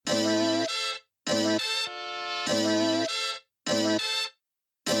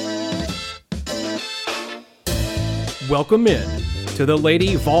Welcome in to the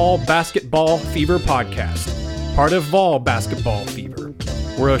Lady Vol Basketball Fever podcast, part of Vol Basketball Fever.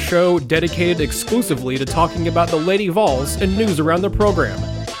 We're a show dedicated exclusively to talking about the Lady Vols and news around the program.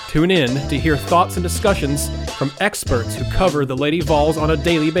 Tune in to hear thoughts and discussions from experts who cover the Lady Vols on a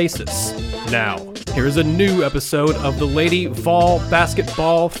daily basis. Now, here's a new episode of the Lady Vol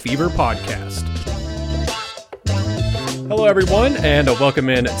Basketball Fever podcast. Hello, everyone, and welcome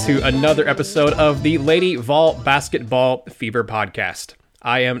in to another episode of the Lady Vol Basketball Fever podcast.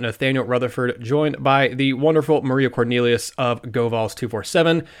 I am Nathaniel Rutherford, joined by the wonderful Maria Cornelius of Go Vols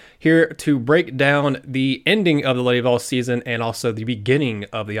 247, here to break down the ending of the Lady Vols season and also the beginning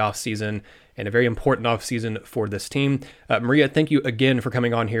of the offseason, and a very important offseason for this team. Maria, thank you again for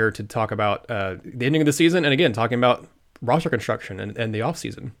coming on here to talk about the ending of the season, and again, talking about roster construction and the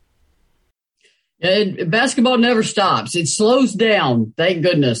offseason. And basketball never stops. It slows down, thank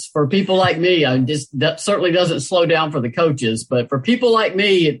goodness, for people like me. That certainly doesn't slow down for the coaches, but for people like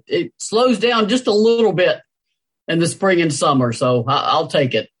me, it slows down just a little bit in the spring and summer, so I'll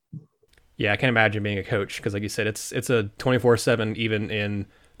take it. Yeah, I can't imagine being a coach because, like you said, it's a 24/7 even in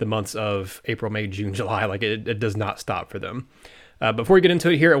the months of April, May, June, July. Like it does not stop for them. Before we get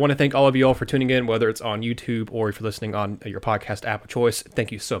into it here, I want to thank all of you all for tuning in, whether it's on YouTube or if you're listening on your podcast app of choice.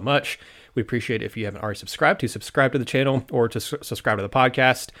 Thank you so much. We appreciate it if you haven't already subscribed to the channel or to subscribe to the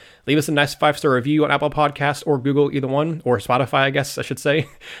podcast. Leave us a nice 5-star review on Apple Podcasts or Google, either one, or Spotify, I guess I should say,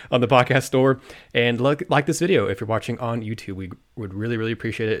 on the podcast store. And like this video if you're watching on YouTube. We would really, really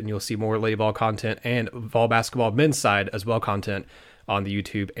appreciate it. And you'll see more Lady Vol content and Vol basketball men's side as well content on the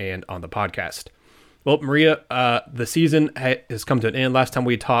YouTube and on the podcast. Well, Maria, the season has come to an end. Last time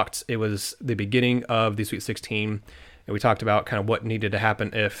we talked, it was the beginning of the Sweet 16, and we talked about kind of what needed to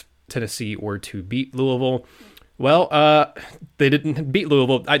happen if Tennessee were to beat Louisville. Well, they didn't beat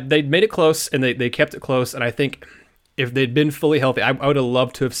Louisville. They made it close, and they kept it close, and I think if they'd been fully healthy, I would have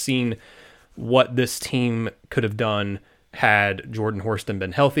loved to have seen what this team could have done had Jordan Horston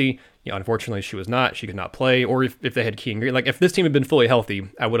been healthy. Unfortunately, she was not. She could not play, or if they had Keegan Green. Like, if this team had been fully healthy,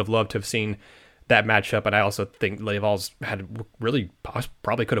 I would have loved to have seen that matchup, and I also think Lady Vols had really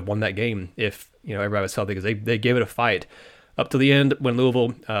probably could have won that game if everybody was healthy, because they gave it a fight up to the end when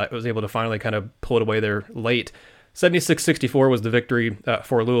Louisville was able to finally kind of pull it away there late. 76-64 was the victory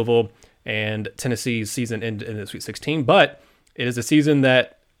for Louisville, and Tennessee's season ended in the Sweet 16. But it is a season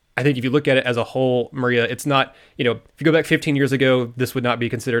that I think if you look at it as a whole, Maria, it's not, if you go back 15 years ago, this would not be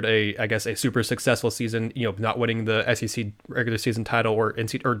considered a super successful season, not winning the SEC regular season title or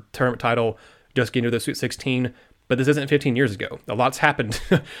tournament title, just getting to the Sweet 16. But this isn't 15 years ago. A lot's happened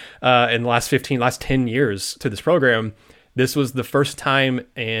in the last 10 years to this program. This was the first time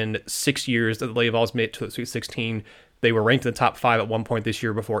in 6 years that the Lady Vols made it to the Sweet 16. They were ranked in the top 5 at one point this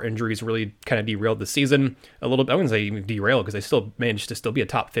year before injuries really kind of derailed the season a little bit. I wouldn't say even derailed, because they still managed to still be a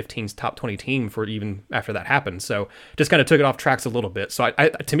top 15, top 20 team for even after that happened. So just kind of took it off tracks a little bit. So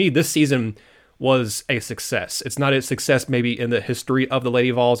to me, this season was a success. It's not a success maybe in the history of the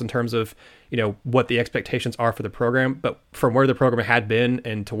Lady Vols in terms of, what the expectations are for the program, but from where the program had been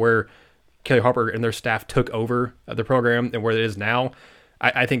and to where Kelly Harper and their staff took over the program and where it is now,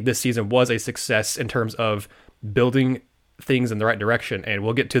 I think this season was a success in terms of building things in the right direction. And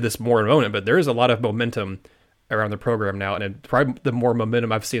we'll get to this more in a moment, but there is a lot of momentum around the program now, and probably the more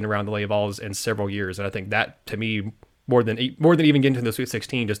momentum I've seen around the Lady Vols in several years. And I think that, to me, more than even getting to the Sweet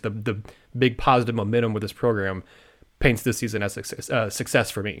 16, just the big positive momentum with this program paints this season as a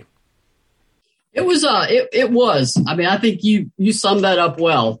success for me. It was. I mean, I think you summed that up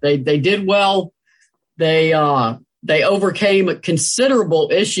well. They did well. They overcame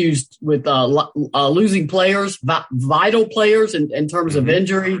considerable issues with losing players, vital players in terms of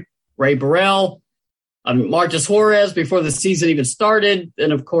injury. Ray Burrell, Marcus Juarez before the season even started,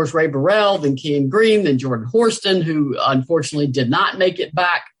 and of course Ray Burrell, then Keegan Green, then Jordan Horston, who unfortunately did not make it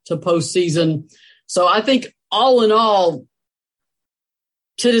back to postseason. So I think all in all,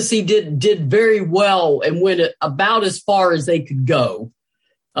 Tennessee did very well and went about as far as they could go.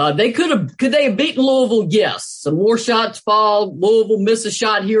 Could they have beaten Louisville? Yes. Some more shots fall. Louisville missed a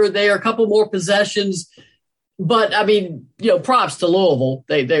shot here or there, a couple more possessions. But I mean, props to Louisville.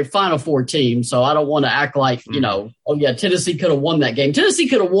 They're Final Four team, so I don't want to act like, oh yeah, Tennessee could have won that game. Tennessee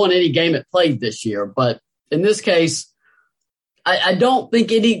could have won any game it played this year, but in this case, I don't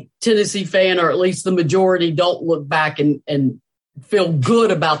think any Tennessee fan, or at least the majority, don't look back and feel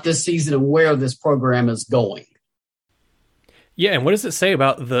good about this season and where this program is going. Yeah, and what does it say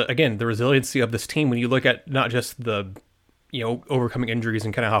about the resiliency of this team when you look at not just the, overcoming injuries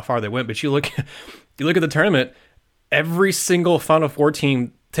and kind of how far they went, but you look at the tournament, every single Final Four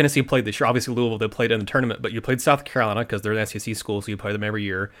team Tennessee played this year. Obviously, Louisville, they played in the tournament, but you played South Carolina because they're an SEC school, so you play them every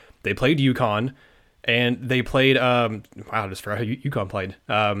year. They played UConn, and they played, wow, I just forgot who UConn played.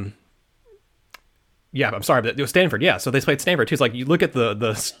 Yeah, I'm sorry, but it was Stanford. Yeah, so they played Stanford too. It's like you look at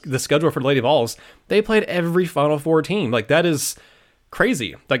the schedule for the Lady Vols, they played every Final Four team. Like that is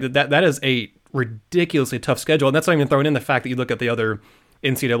crazy. Like that is a ridiculously tough schedule, and that's not even throwing in the fact that you look at the other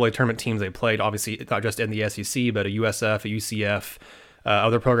NCAA tournament teams they played. Obviously, not just in the SEC, but a USF, a UCF,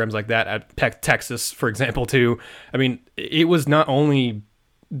 other programs like that at Texas, for example, too. I mean, it was not only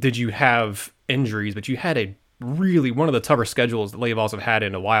did you have injuries, but you had a really one of the tougher schedules that Lady Vols have had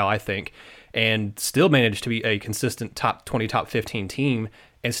in a while, I think, and still managed to be a consistent top 20, top 15 team,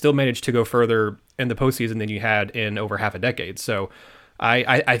 and still managed to go further in the postseason than you had in over half a decade. So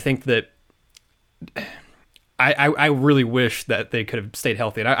I think that I really wish that they could have stayed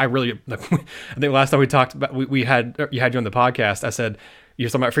healthy. And I really, I think last time we talked about, you had you on the podcast, I said, you're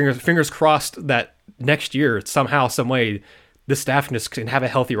talking about fingers crossed that next year, somehow, some way, the staff can have a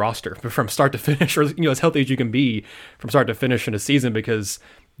healthy roster from start to finish, or as healthy as you can be from start to finish in a season, because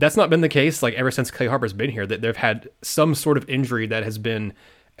that's not been the case like ever since Kelly Harper's been here. That they've had some sort of injury that has been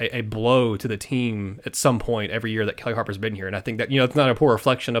a blow to the team at some point every year that Kelly Harper's been here. And I think that it's not a poor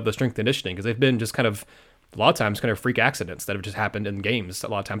reflection of the strength and conditioning, because they've been just kind of a lot of times kind of freak accidents that have just happened in games a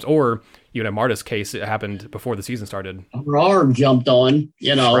lot of times, or in Marta's case, it happened before the season started. Her arm jumped on,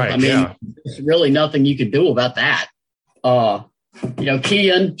 right, I mean, yeah. There's really nothing you could do about that.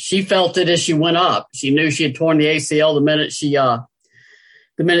 Kian, she felt it as she went up. She knew she had torn the ACL the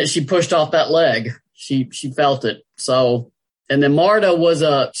minute she pushed off that leg. She felt it. So, and then Marta was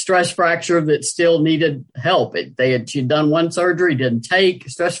a stress fracture that still needed help. She'd done one surgery, didn't take.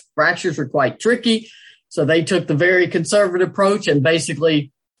 Stress fractures are quite tricky, so they took the very conservative approach and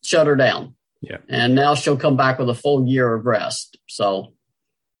basically shut her down. Yeah, and now she'll come back with a full year of rest. So,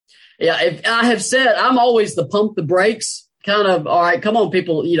 yeah, if I have said I'm always the pump the brakes kind of. All right, come on,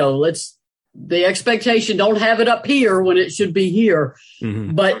 people. The expectation, don't have it up here when it should be here.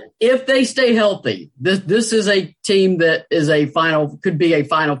 Mm-hmm. But if they stay healthy, this is a team that is could be a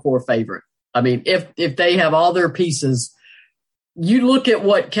Final Four favorite. I mean, if they have all their pieces, you look at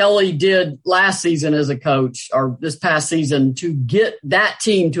what Kelly did last season as a coach, or this past season, to get that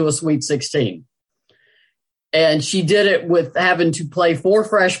team to a Sweet 16. And she did it with having to play 4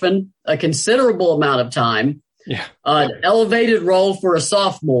 freshmen, a considerable amount of time, an elevated role for a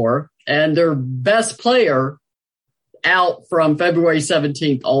sophomore, and their best player out from February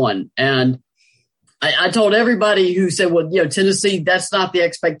 17th on. And I told everybody who said, well, Tennessee, that's not the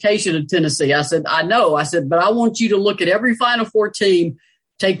expectation of Tennessee. I said, I know. I said, but I want you to look at every Final Four team,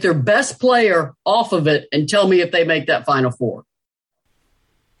 take their best player off of it, and tell me if they make that Final Four.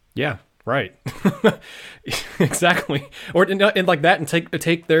 Yeah, right. Exactly. Or and like that, and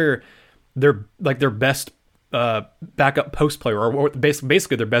take their best backup post player, or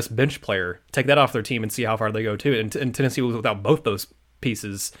basically their best bench player, take that off their team and see how far they go too. And Tennessee was without both those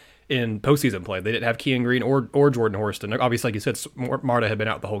pieces in postseason play. They didn't have Kean Green or Jordan Horston. Obviously, like you said, Marta had been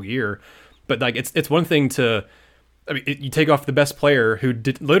out the whole year, but like it's one thing to, I mean, you take off the best player who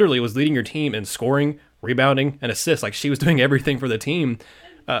literally was leading your team in scoring, rebounding, and assists. Like she was doing everything for the team,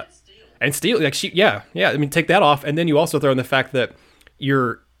 and steal. Like I mean, take that off, and then you also throw in the fact that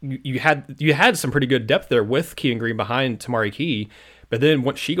you had some pretty good depth there with Kean Green behind Tamari Key, but then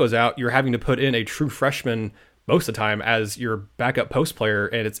once she goes out, you're having to put in a true freshman most of the time as your backup post player,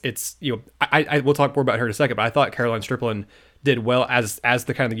 and it's I will talk more about her in a second, but I thought Caroline Strickland did well as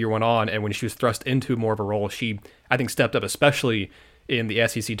the kind of year went on, and when she was thrust into more of a role, she I think stepped up, especially in the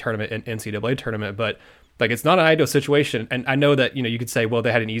SEC tournament and NCAA tournament. But like it's not an ideal situation, and I know that you could say, well,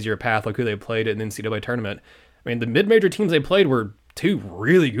 they had an easier path, like who they played in the NCAA tournament. I mean, the mid-major teams they played were 2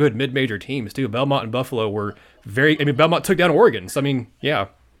 really good mid-major teams too. Belmont and Buffalo were Belmont took down Oregon. So I mean, yeah.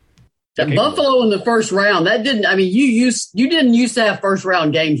 Buffalo in the first round, that didn't. I mean, you didn't used to have first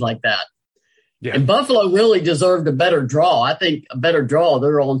round games like that. Yeah. And Buffalo really deserved a better draw. I think a better draw.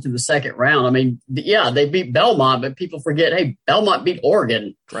 They're on to the second round. I mean, yeah, they beat Belmont, but people forget, hey, Belmont beat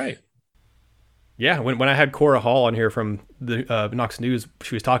Oregon. Right. Yeah, when I had Cora Hall on here from the Knox News,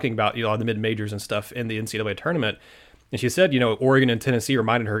 she was talking about all the mid majors and stuff in the NCAA tournament. And she said, Oregon and Tennessee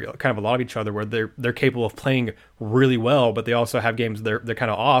reminded her kind of a lot of each other, where they're capable of playing really well, but they also have games they're kind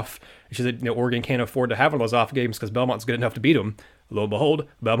of off. And she said, Oregon can't afford to have one of those off games because Belmont's good enough to beat them. Lo and behold,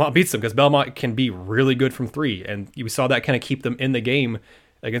 Belmont beats them because Belmont can be really good from 3, and we saw that kind of keep them in the game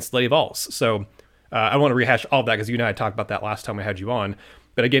against Lady Vols. So I don't want to rehash all of that because you and I talked about that last time we had you on.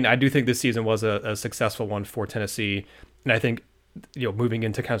 But again, I do think this season was a successful one for Tennessee, and I think moving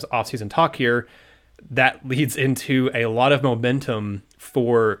into kind of offseason talk here, that leads into a lot of momentum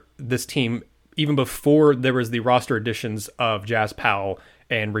for this team, even before there was the roster additions of Jazz Powell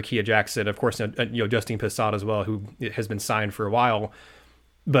and Rickea Jackson, of course, Justine Pissat as well, who has been signed for a while.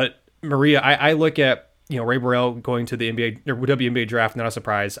 But Maria, I look at Ray Burrell going to the NBA or WNBA draft, not a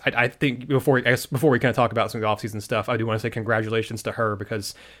surprise. I think before we kind of talk about some of the offseason stuff, I do want to say congratulations to her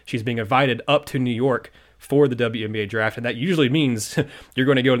because she's being invited up to New York for the WNBA draft, and that usually means you're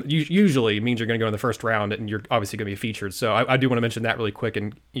going to go. Usually means you're going to go in the first round, and you're obviously going to be featured. So I do want to mention that really quick,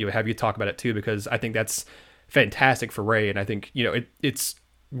 and have you talk about it too, because I think that's fantastic for Ray, and I think it's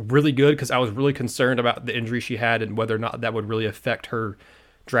really good because I was really concerned about the injury she had and whether or not that would really affect her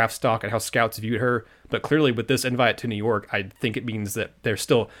draft stock and how scouts viewed her. But clearly with this invite to New York, I think it means that they're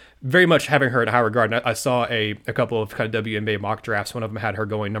still very much having her in high regard. And I saw a couple of kind of WNBA mock drafts. One of them had her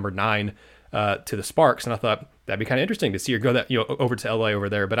going number 9 to the Sparks, and I thought that'd be kind of interesting to see her go that over to LA over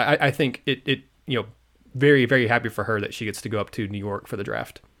there. But I think it very, very happy for her that she gets to go up to New York for the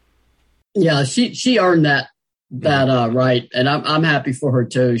draft. Yeah, she earned that right, and I'm happy for her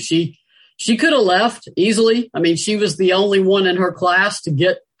too. She could have left easily. I mean, she was the only one in her class to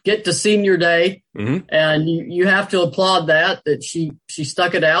get to senior day, and you have to applaud that she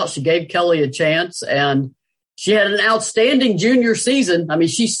stuck it out. She gave Kelly a chance, and she had an outstanding junior season. I mean,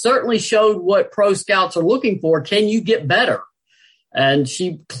 she certainly showed what pro scouts are looking for. Can you get better? And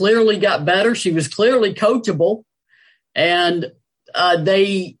she clearly got better. She was clearly coachable, and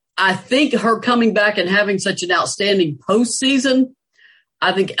I think her coming back and having such an outstanding postseason,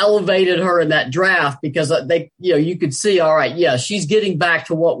 I think elevated her in that draft because you could see, all right, yeah, she's getting back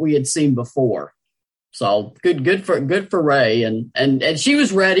to what we had seen before. So good for Ray, and she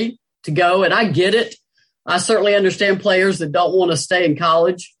was ready to go, and I get it. I certainly understand players that don't want to stay in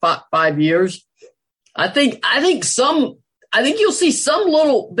college 5 years. I think you'll see some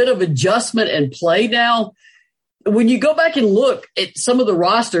little bit of adjustment in play now. When you go back and look at some of the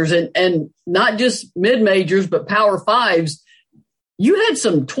rosters and not just mid-majors, but Power Fives, you had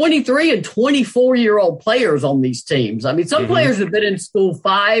some 23 and 24-year-old players on these teams. I mean, some players have been in school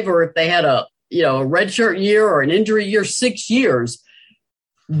 5, or if they had a redshirt year or an injury year, 6 years.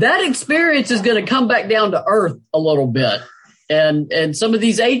 That experience is going to come back down to earth a little bit. And some of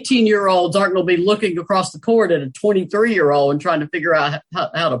these 18-year-olds aren't going to be looking across the court at a 23-year-old and trying to figure out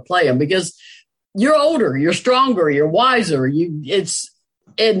how to play them because you're older, you're stronger, you're wiser.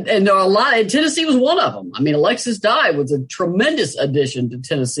 And there are a lot, and Tennessee was one of them. I mean, Alexis Dye was a tremendous addition to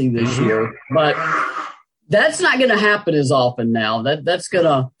Tennessee this year, but that's not going to happen as often now. That's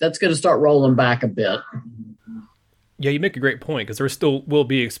gonna start rolling back a bit. Yeah, you make a great point because there still will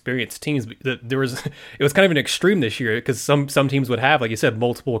be experienced teams. It was kind of an extreme this year because some teams would have, like you said,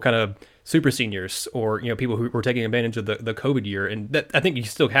 multiple kind of super seniors or people who were taking advantage of the COVID year, and I think you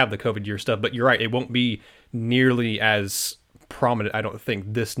still have the COVID year stuff. But you're right, it won't be nearly as prominent, I don't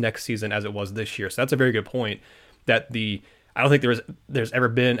think, this next season as it was this year. So that's a very good point. I don't think there's ever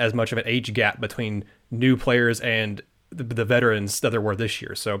been as much of an age gap between new players and the veterans that there were this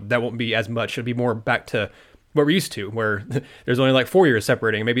year. So that won't be as much. It'll be more back to what we're used to, where there's only like 4 years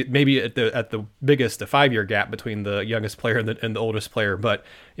separating, maybe at the biggest, a 5-year gap between the youngest player and the oldest player. But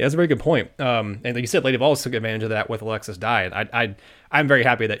yeah, that's a very good point. And like you said, Lady Vols took advantage of that with Alexis Dye. And I'm very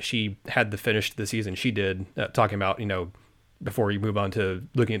happy that she had the finish the season she did, talking about, before you move on to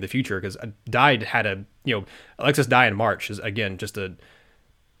looking at the future, because Dye had Alexis Dye in March is, again, just a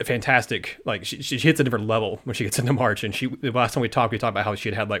fantastic, like she hits a different level when she gets into March. And the last time we talked about how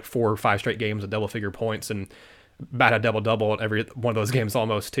she had like 4 or 5 straight games of double figure points and about a double in every one of those games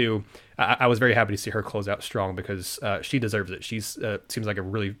almost too. I was very happy to see her close out strong because she deserves it. She's seems like a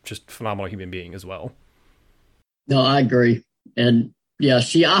really just phenomenal human being as well. No, I agree. And yeah,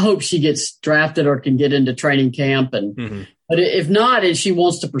 I hope she gets drafted or can get into training camp. And but if not, and she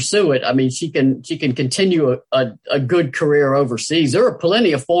wants to pursue it, I mean, she can continue a good career overseas. There are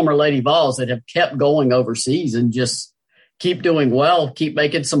plenty of former Lady Vols that have kept going overseas and just keep doing well, keep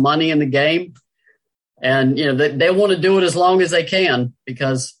making some money in the game. And, they want to do it as long as they can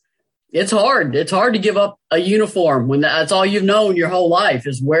because it's hard. It's hard to give up a uniform when that's all you've known your whole life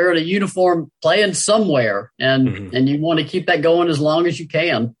is wearing a uniform, playing somewhere. And you want to keep that going as long as you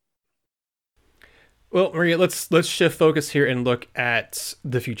can. Well, Maria, let's shift focus here and look at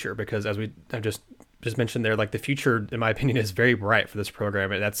the future because as I've just mentioned there, like the future, in my opinion, is very bright for this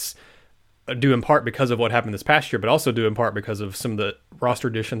program. And that's due in part because of what happened this past year, but also due in part because of some of the roster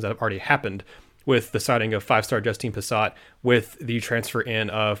additions that have already happened with the signing of 5-star Justine Pissat, with the transfer in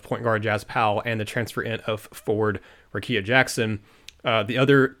of point guard Jazz Powell, and the transfer in of forward Rickea Jackson. The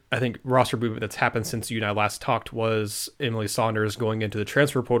other, I think, roster movement that's happened since you and I last talked was Emily Saunders going into the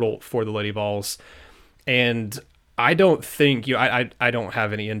transfer portal for the Lady Vols. And I don't think I don't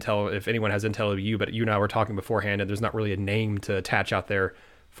have any intel. If anyone has intel of you, but you and I were talking beforehand, and there's not really a name to attach out there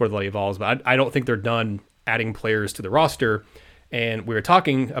for the Lady Vols. But I don't think they're done adding players to the roster. And we were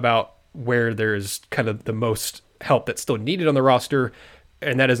talking about where there's kind of the most help that's still needed on the roster,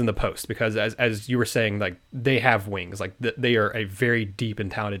 and that is in the post, because as you were saying, like, they have wings, like they are a very deep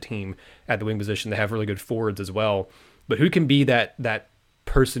and talented team at the wing position. They have really good forwards as well, but who can be that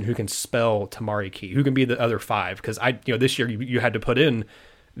person who can spell Tamari Key? Who can be the other five? Because this year you had to put in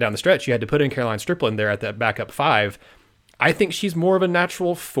down the stretch, you had to put in Caroline Strickland there at that backup five. I think she's more of a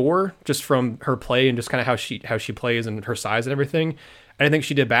natural four, just from her play and just kind of how she plays and her size and everything. I didn't think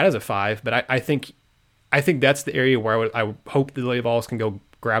she did bad as a five, but I think that's the area where I would hope the Lady Vols can go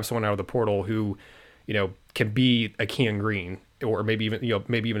grab someone out of the portal who, can be a Kean Green, or maybe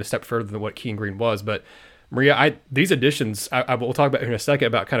even a step further than what Kean Green was. But Maria, these additions, I will talk about in a second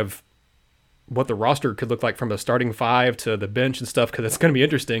about kind of what the roster could look like from the starting five to the bench and stuff, because it's going to be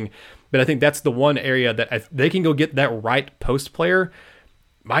interesting. But I think that's the one area that if they can go get that right post player,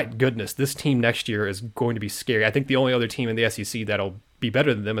 my goodness, this team next year is going to be scary. I think the only other team in the SEC that'll be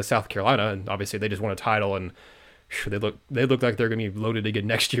better than them is South Carolina, and obviously they just won a title, and they look like they're going to be loaded again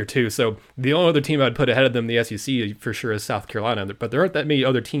next year too. So the only other team I'd put ahead of them in the SEC for sure is South Carolina, but there aren't that many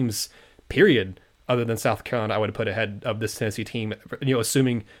other teams, period, other than South Carolina I would have put ahead of this Tennessee team,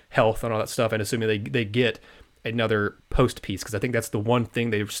 assuming health and all that stuff, and assuming they get another post piece, because I think that's the one thing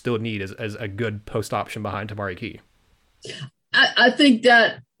they still need as a good post option behind Tamari Key. I think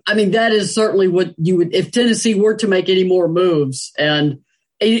that is certainly what you would, if Tennessee were to make any more moves. And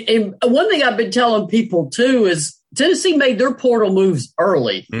one thing I've been telling people too is Tennessee made their portal moves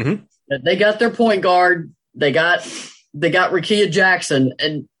early. Mm-hmm. They got their point guard. They got Rakia Jackson,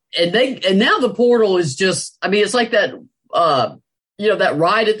 and now the portal is just, it's like that, that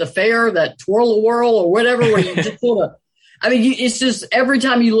ride at the fair, that twirl-a-whirl or whatever, where you just sort of, it's just every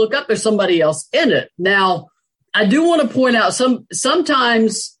time you look up, there's somebody else in it. Now, I do want to point out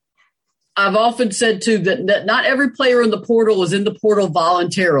sometimes I've often said too that not every player in the portal is in the portal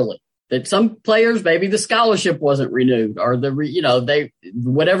voluntarily. That some players, maybe the scholarship wasn't renewed, or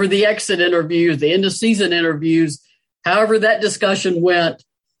whatever the exit interviews, the end of season interviews, however that discussion went,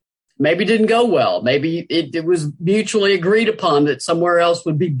 maybe didn't go well. Maybe it was mutually agreed upon that somewhere else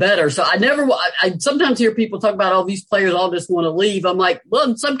would be better. So I sometimes hear people talk about all these players all just want to leave. I'm like, well,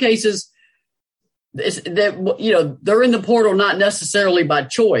 in some cases, they're in the portal not necessarily by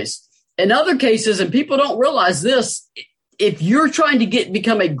choice. In other cases, and people don't realize this, if you're trying to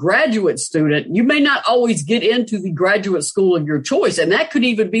become a graduate student, you may not always get into the graduate school of your choice, and that could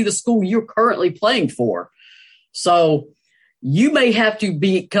even be the school you're currently playing for. So you may have to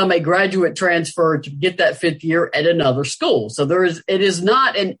become a graduate transfer to get that fifth year at another school. So it is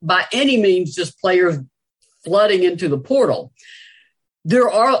not by any means just players flooding into the portal. There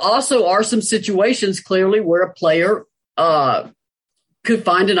are some situations clearly where a player could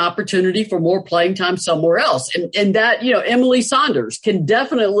find an opportunity for more playing time somewhere else. And that, Emily Saunders can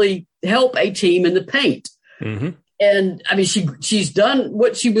definitely help a team in the paint. Mm-hmm. And she's done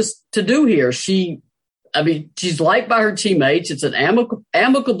what she was to do here. She's liked by her teammates. It's an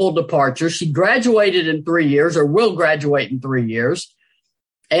amicable departure. She graduated in 3 years, or will graduate in 3 years.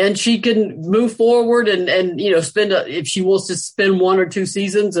 And she can move forward and if she wants to spend 1 or 2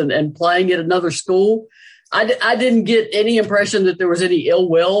 seasons and playing at another school. I didn't get any impression that there was any ill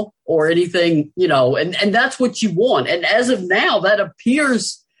will or anything, and that's what you want. And as of now, that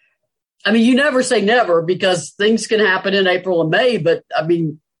appears, you never say never, because things can happen in April and May, but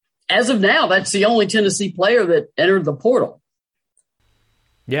as of now, that's the only Tennessee player that entered the portal.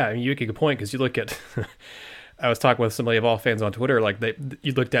 Yeah, you make a good point, because you look at, I was talking with somebody of all fans on Twitter, like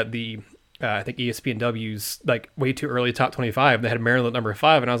you looked at the, I think ESPNW's like way too early top 25. They had Maryland at number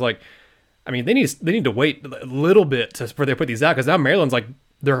 5, and I was like, they need to wait a little bit before they put these out, because now Maryland's like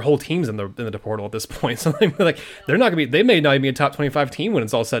their whole team's in the portal at this point. So like they're not gonna be, they may not even be a top 25 team when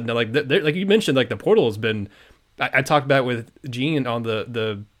it's all said and done. Like like you mentioned, like the portal has been. I talked about it with Gene on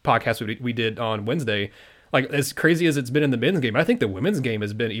the podcast we did on Wednesday. Like, as crazy as it's been in the men's game, I think the women's game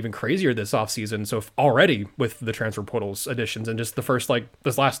has been even crazier this offseason. So already with the transfer portals additions and just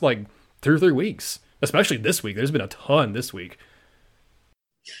this last 2 or 3 weeks, especially this week, there's been a ton this week.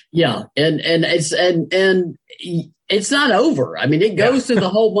 Yeah, and it's not over. It goes through the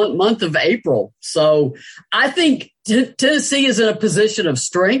whole month of April. So I think Tennessee is in a position of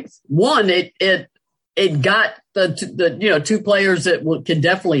strength. One, it got the 2 players that can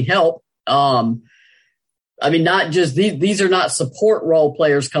definitely help. I mean, not just these are not support role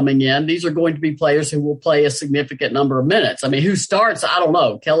players coming in. These are going to be players who will play a significant number of minutes. I mean, who starts? I don't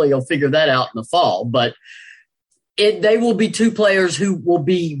know. Kelly will figure that out in the fall, but they will be two players who will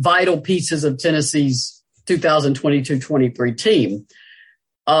be vital pieces of Tennessee's 2022-23 team.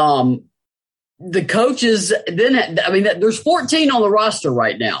 The coaches then, I mean, there's 14 on the roster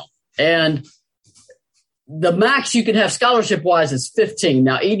right now, and the max you can have scholarship wise is 15.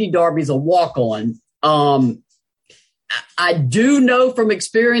 Now, Edie Darby's a walk on. I do know from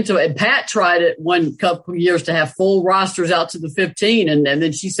experience, and Pat tried it one couple of years to have full rosters out to the 15, and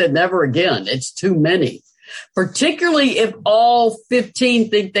then she said never again. It's too many, particularly if all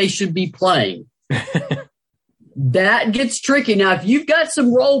 15 think they should be playing. That gets tricky. Now, if you've got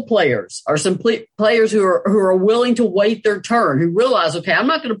some role players or some players who are willing to wait their turn, who realize, okay, I'm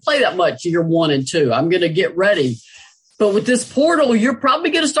not going to play that much year 1 and 2. I'm going to get ready. But with this portal, you're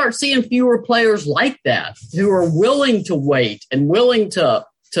probably going to start seeing fewer players like that who are willing to wait and willing to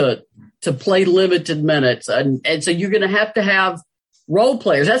play limited minutes. And so you're going to have role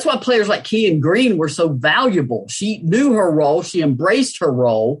players. That's why players like Kean Green were so valuable. She knew her role. She embraced her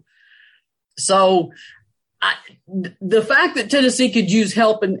role. So the fact that Tennessee could use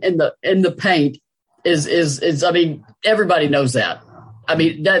help in the paint is I mean, everybody knows that. I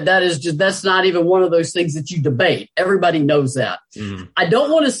mean, that's not even one of those things that you debate. Everybody knows that. Mm-hmm. I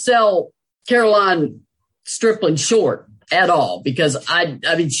don't want to sell Caroline Stripling short at all, because I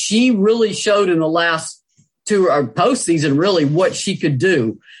mean, she really showed in the last two or postseason really what she could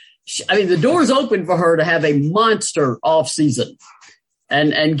do. I mean, the door's open for her to have a monster offseason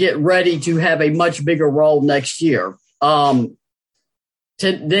and get ready to have a much bigger role next year. Then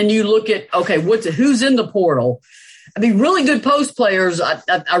you look at, okay, who's in the portal? I mean, really good post players.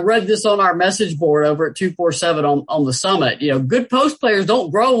 I read this on our message board over at 247 on the Summit. You know, good post players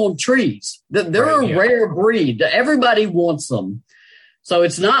don't grow on trees. They're a rare breed. Everybody wants them. So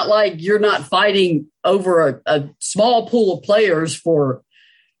it's not like you're not fighting over a small pool of players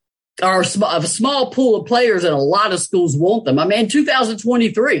a small pool of players, and a lot of schools want them. I mean,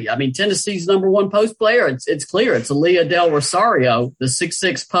 2023, I mean, Tennessee's number one post player, it's clear. It's Aaliyah Del Rosario, the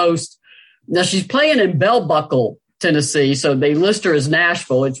 6'6" post. Now, she's playing in Bell Buckle, Tennessee, so they list her as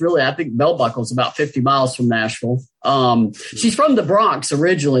Nashville. It's really, I think Bell Buckle's about 50 miles from Nashville. She's from the Bronx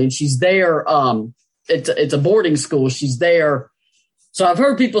originally, and she's there. It's a boarding school. She's there. So I've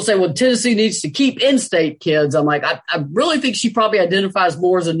heard people say, well, Tennessee needs to keep in-state kids. I'm like, I really think she probably identifies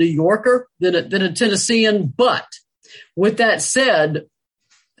more as a New Yorker than a Tennessean. But with that said,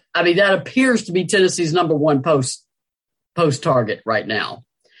 I mean, that appears to be Tennessee's number one post target right now.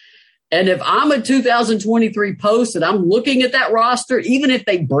 And if I'm a 2023 post and I'm looking at that roster, even if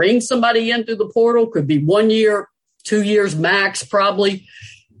they bring somebody in through the portal, could be 1 year, 2 years max, probably.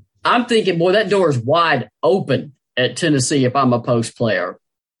 I'm thinking, boy, that door is wide open at Tennessee if I'm a post player,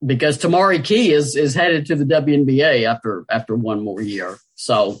 because Tamari Key is headed to the WNBA after one more year.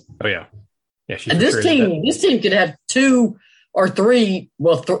 So, yeah. And this team could have two or three.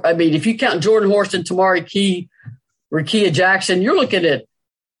 Well, I mean, if you count Jordan Horst and Tamari Key, Rakia Jackson, you're looking at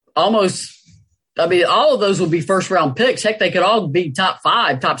almost. I mean, all of those would be first round picks. Heck, they could all be top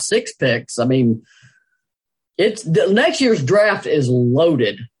 5, top 6 picks. I mean, the next year's draft is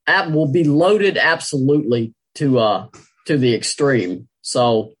loaded. Will be loaded absolutely to the extreme.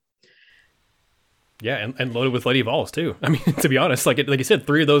 So yeah, and loaded with Lady Vols too. I mean, to be honest, like you said,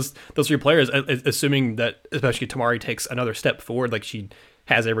 3 of those 3 players, assuming that especially Tamari takes another step forward like she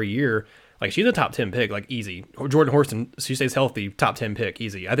has every year, like she's a top 10 pick, like easy. Jordan Horston, she stays healthy, top 10 pick,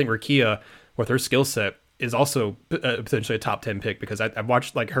 easy. I think Rakia, with her skill set, is also potentially a top 10 pick, because I've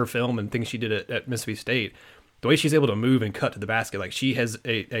watched like her film and things she did at Mississippi State. The way she's able to move and cut to the basket, like she has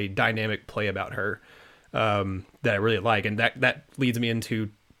a dynamic play about her that I really like. And that leads me into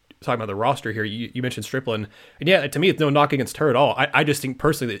talking about the roster here. You mentioned Striplin. And yeah, to me, it's no knock against her at all. I just think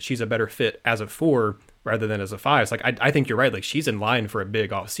personally that she's a better fit as a 4 rather than as a 5. It's like, I think you're right. Like, she's in line for a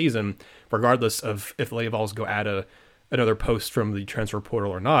big off season, regardless of if the Lady Vols go add another post from the transfer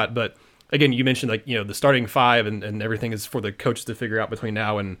portal or not. But again, you mentioned like, the starting 5 and everything is for the coaches to figure out between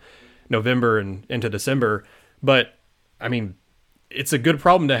now and November and into December. But I mean, it's a good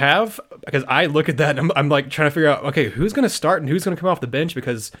problem to have, because I look at that and I'm like trying to figure out, okay, who's going to start and who's going to come off the bench?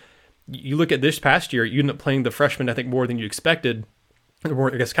 Because you look at this past year, you ended up playing the freshmen, I think, more than you expected,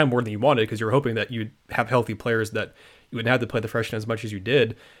 or I guess kind of more than you wanted, because you were hoping that you'd have healthy players that you wouldn't have to play the freshmen as much as you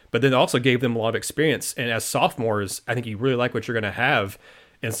did. But then it also gave them a lot of experience. And as sophomores, I think you really like what you're going to have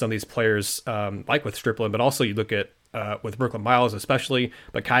in some of these players, like with Striplin, but also you look at with Brooklyn Miles especially,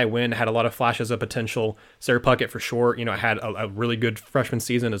 but Kai Wynn had a lot of flashes of potential. Sarah Puckett for sure, had a really good freshman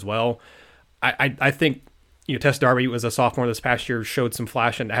season as well. I think Tess Darby was a sophomore this past year, showed some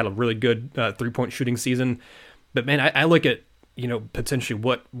flash and had a really good 3-point shooting season. But man, I look at, potentially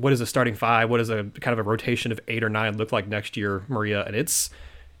what is a starting five? What does a kind of a rotation of 8 or 9 look like next year, Maria? And it's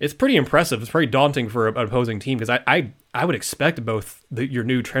pretty impressive. It's pretty daunting for an opposing team because I would expect both your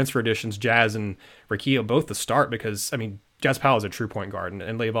new transfer additions, Jazz and Rakia, both to start because, Jazz Powell is a true point guard.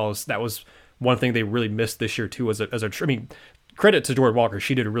 And Leigh Vols, that was one thing they really missed this year too, credit to Jordan Walker.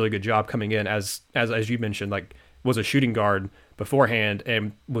 She did a really good job coming in as you mentioned, was a shooting guard beforehand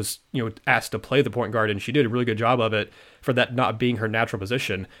and was, asked to play the point guard, and she did a really good job of it for that not being her natural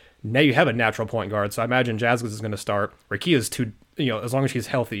position. Now you have a natural point guard, so I imagine Jazz is going to start. Rakia is too, as long as she's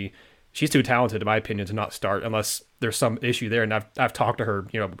healthy, she's too talented, in my opinion, to not start unless there's some issue there. And I've talked to her,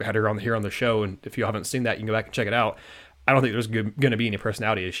 had her here on the show, and if you haven't seen that, you can go back and check it out. I don't think there's going to be any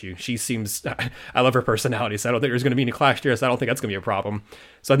personality issue. She seems, I love her personality, so I don't think there's going to be any clash there, so I don't think that's going to be a problem.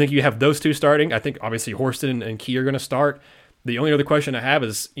 So I think you have those two starting. I think obviously Horston and Key are going to start. The only other question I have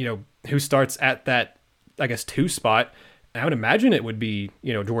is, who starts at that, 2 spot. I would imagine it would be,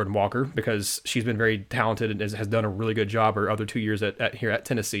 Jordan Walker because she's been very talented and has done a really good job her other 2 years here at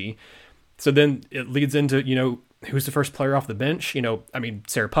Tennessee. So then it leads into, who's the first player off the bench?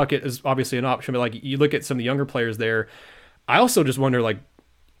 Sarah Puckett is obviously an option, but you look at some of the younger players there. I also just wonder,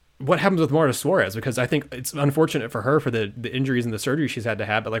 what happens with Marta Suarez? Because I think it's unfortunate for her for the injuries and the surgery she's had to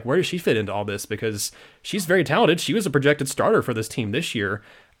have, but where does she fit into all this? Because she's very talented. She was a projected starter for this team this year.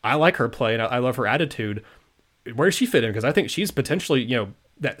 I like her play and I love her attitude. Where does she fit in? Because I think she's potentially,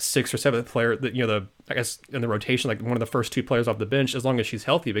 that 6th or 7th player that, in the rotation, one of the first 2 players off the bench, as long as she's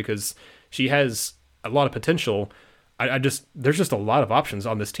healthy, because she has a lot of potential. There's just a lot of options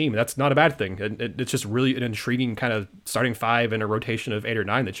on this team. That's not a bad thing. It's just really an intriguing kind of starting 5 and a rotation of 8 or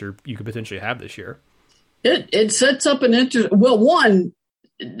 9 that you could potentially have this year. It sets up an interest. Well, one,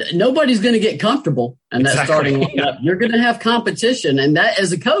 nobody's going to get comfortable in that starting lineup. You're going to have competition, and that,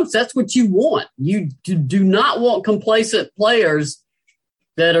 as a coach, that's what you want. You do not want complacent players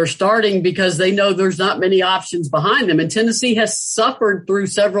that are starting because they know there's not many options behind them. And Tennessee has suffered through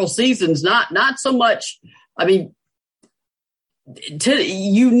several seasons. Not so much. You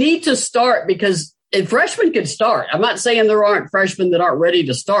need to start because freshmen can start. I'm not saying there aren't freshmen that aren't ready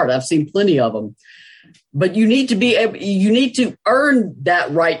to start. I've seen plenty of them. But you need to earn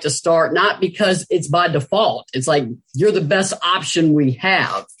that right to start, not because it's by default. It's you're the best option we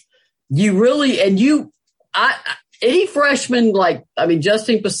have. Any freshman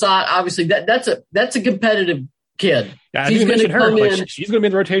Justine Passat, obviously that's a competitive kid. Yeah, she's going to come in. She's going to be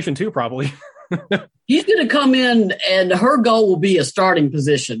in the rotation too, probably. She's going to come in, and her goal will be a starting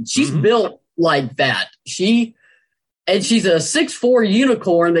position. She's built like that. She's a 6'4"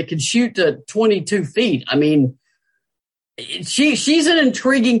 unicorn that can shoot to 22 feet. She's an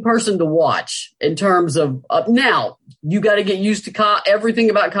intriguing person to watch in terms of now you got to get used to everything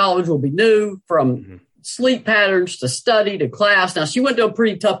about college will be new, from sleep patterns to study to class. Now she went to a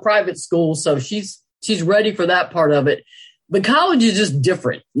pretty tough private school, so she's ready for that part of it. But college is just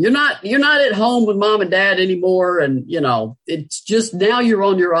different. You're not at home with mom and dad anymore. And, it's just now you're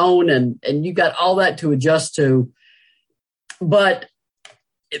on your own and you got all that to adjust to. But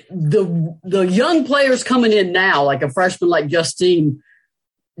the young players coming in now, like a freshman like Justine,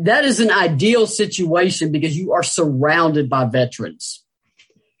 that is an ideal situation because you are surrounded by veterans.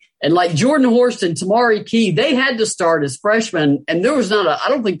 And like Jordan Horst and Tamari Key, they had to start as freshmen. And there was I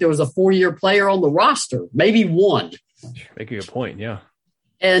don't think there was a 4-year player on the roster, maybe one. Making a point, yeah.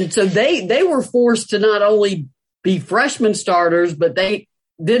 And so they were forced to not only be freshman starters, but they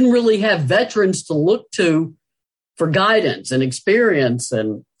didn't really have veterans to look to for guidance and experience.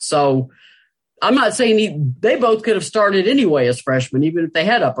 And so I'm not saying they both could have started anyway as freshmen, even if they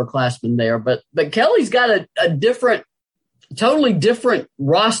had upperclassmen there. But Kelly's got a totally different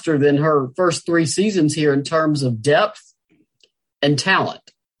roster than her first 3 seasons here in terms of depth and talent.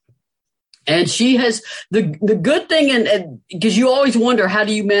 And she has the good thing, and because you always wonder, how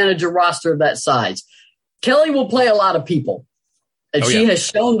do you manage a roster of that size? Kelly will play a lot of people. And she has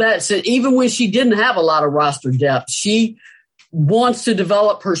shown that. So even when she didn't have a lot of roster depth, she wants to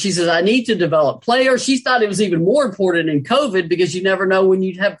develop her. She says, I need to develop players. She thought it was even more important in COVID because you never know when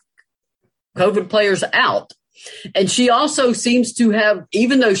you'd have COVID players out. And she also seems to have,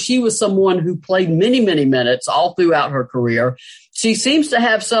 even though she was someone who played many, many minutes all throughout her career, she seems to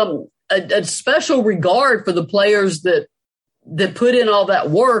have a special regard for the players that put in all that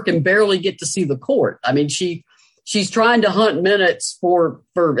work and barely get to see the court. She's trying to hunt minutes for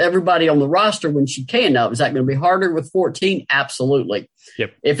everybody on the roster when she can. Now, is that going to be harder with 14? Absolutely.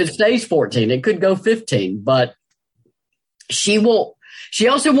 Yep. If it stays 14, it could go 15, but she will. She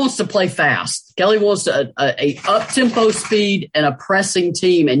also wants to play fast. Kelly wants a up-tempo speed and a pressing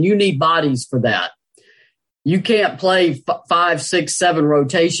team, and you need bodies for that. You can't play 5, 6, 7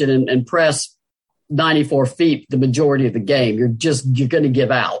 rotation and press 94 feet the majority of the game. You're going to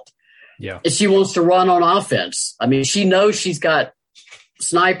give out. Yeah. And she wants to run on offense. I mean, she knows she's got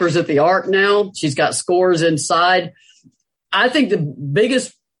snipers at the arc now. She's got scores inside. I think the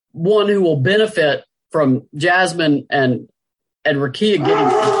biggest one who will benefit from Jasmine and Rakia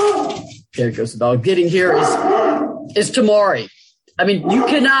getting here is Tamari. I mean, you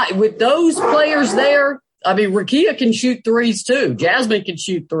cannot, with those players there, I mean, Rakia can shoot threes too. Jasmine can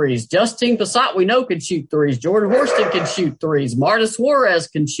shoot threes. Justine Passat, we know, can shoot threes. Jordan Horston can shoot threes. Marta Suarez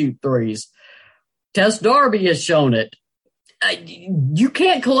can shoot threes. Tess Darby has shown it. You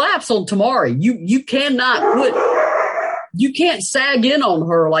can't collapse on Tamari. You can't sag in on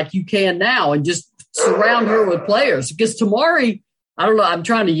her like you can now and just surround her with players, because Tamari, I don't know, I'm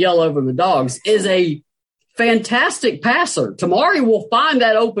trying to yell over the dogs, is a fantastic passer. Tamari will find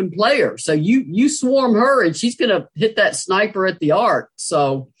that open player. So you swarm her and she's going to hit that sniper at the arc.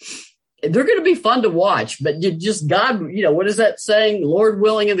 So they're going to be fun to watch, but you just, God, what is that saying? Lord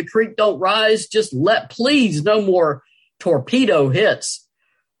willing and the creek don't rise. Just please, no more torpedo hits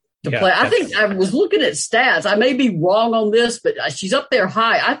to play. I think I was looking at stats. I may be wrong on this, but she's up there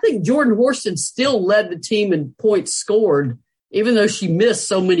high. I think Jordan Horston still led the team in points scored, even though she missed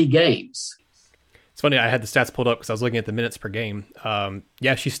so many games. It's funny, I had the stats pulled up because I was looking at the minutes per game.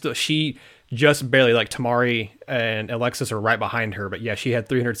 She just barely, like Tamari and Alexis are right behind her, but yeah, she had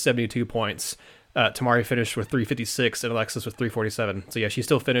 372 points. Tamari finished with 356 and Alexis with 347. So yeah, she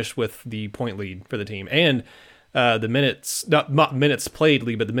still finished with the point lead for the team. And the minutes, not minutes played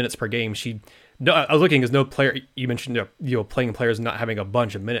lead, but the minutes per game. I was looking as no player, you mentioned playing players not having a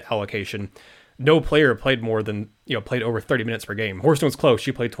bunch of minute allocation. No player played more than, played over 30 minutes per game. Horston was close.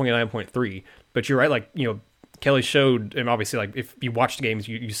 She played 29.3. But you're right, like, Kelly showed, and obviously, like, if you watched games,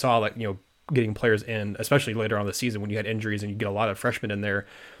 you saw, like, getting players in, especially later on in the season when you had injuries and you get a lot of freshmen in there.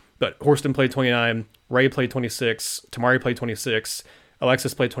 But Horston played 29, Ray played 26, Tamari played 26,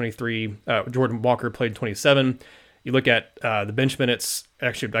 Alexis played 23, Jordan Walker played 27. You look at the bench minutes,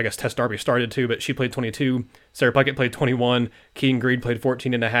 actually, I guess Tess Darby started too, but she played 22. Sarah Puckett played 21. Keegan Greed played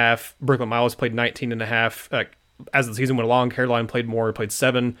 14 and a half. Brooklyn Miles played 19 and a half. As the season went along, Caroline played more, played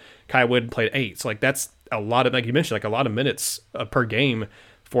 7. Kai Wood played 8. So, like, that's a lot of, like you mentioned, like a lot of minutes per game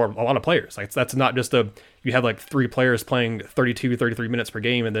for a lot of players. Like, that's not just you have like 3 players playing 32, 33 minutes per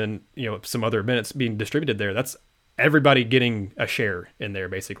game and then, some other minutes being distributed there. That's everybody getting a share in there,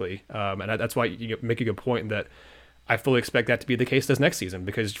 basically. And that's why you make a good point that I fully expect that to be the case this next season,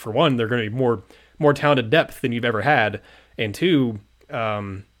 because for one, they're going to be more talented depth than you've ever had, and two,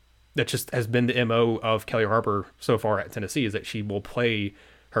 that just has been the MO of Kelly Harper so far at Tennessee, is that she will play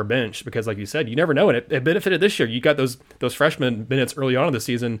her bench, because like you said, you never know, and it benefited this year. You got those freshman minutes early on in the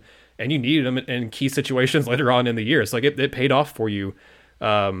season, and you needed them in key situations later on in the year. So like it paid off for you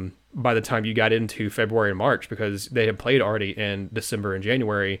by the time you got into February and March, because they had played already in December and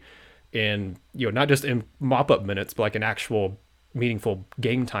January. And, not just in mop-up minutes, but like an actual meaningful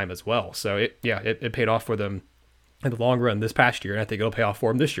game time as well. So it paid off for them in the long run this past year, and I think it'll pay off for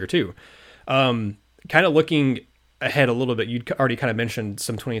them this year too. Kind of looking ahead a little bit, you'd already kind of mentioned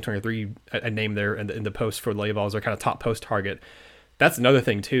some 2023, a name there in the post for the Vols, their kind of top post target. That's another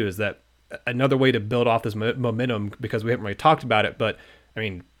thing too, is that another way to build off this momentum, because we haven't really talked about it, but I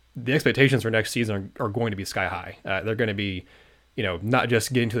mean, the expectations for next season are going to be sky high. They're going to be, not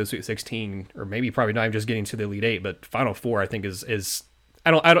just getting to the Sweet 16, or maybe probably not even just getting to the Elite 8, but Final Four, I think is I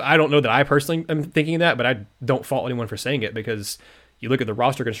don't know that I personally am thinking that, but I don't fault anyone for saying it, because you look at the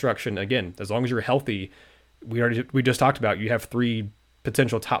roster construction, again, as long as you're healthy, we just talked about, you have 3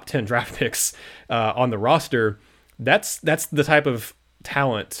 potential top 10 draft picks on the roster. That's the type of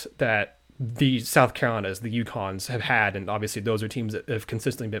talent that the South Carolinas, the UConns have had, and obviously those are teams that have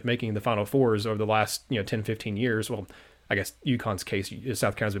consistently been making the Final Fours over the last 10, 15 years. Well, I guess UConn's case,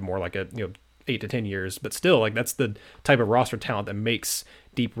 South Carolina's been more like 8 to 10 years, but still, like, that's the type of roster talent that makes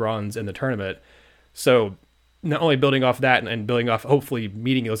deep runs in the tournament. So not only building off that and building off, hopefully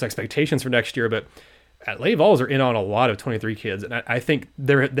meeting those expectations for next year, but LA Vols are in on a lot of 23 kids. And I think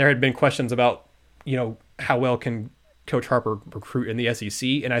there had been questions about, how well can Coach Harper recruit in the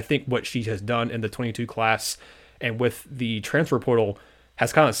SEC. And I think what she has done in the 22 class and with the transfer portal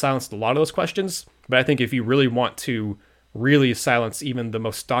has kind of silenced a lot of those questions. But I think if you really want to really silence even the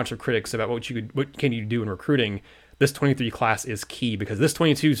most staunch of critics about what can you do in recruiting, this 23 class is key, because this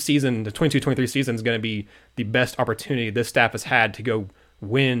 22-23 season is going to be the best opportunity this staff has had to go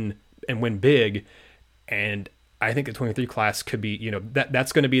win and win big. And I think the 23 class could be,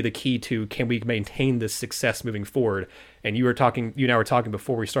 that's going to be the key to, can we maintain this success moving forward? And you and I were talking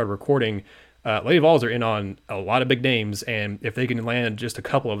before we started recording, Lady Vols are in on a lot of big names, and if they can land just a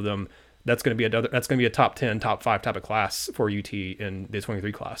couple of them, that's going to be a top 10, top 5 type of class for UT in the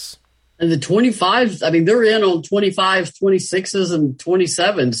 23 class. And the 25s, I mean, they're in on 25s, 26s, and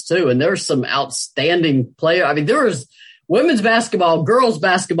 27s too. And there's some outstanding players. I mean, there is women's basketball, girls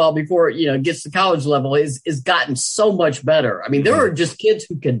basketball before it gets to college level is gotten so much better. I mean, there are just kids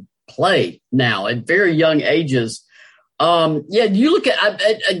who can play now at very young ages. You look at,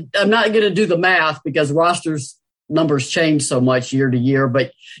 I'm not going to do the math because rosters numbers change so much year to year,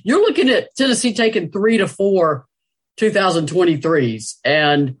 but you're looking at Tennessee taking 3 to 4 2023s.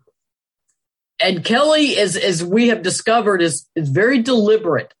 And Kelly, as we have discovered, is very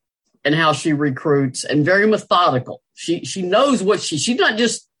deliberate in how she recruits and very methodical. She knows what she's not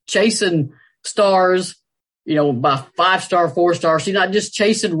just chasing stars, by 5-star, 4-star. She's not just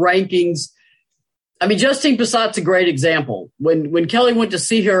chasing rankings. I mean, Justine Passat's a great example. When Kelly went to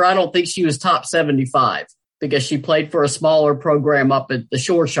see her, I don't think she was top 75 because she played for a smaller program up at the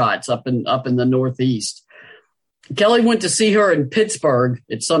Shore Shots up in the Northeast. Kelly went to see her in Pittsburgh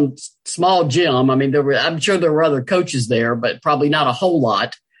at some small gym. I mean, I'm sure there were other coaches there, but probably not a whole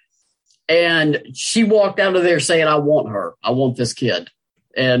lot. And she walked out of there saying, I want her. I want this kid.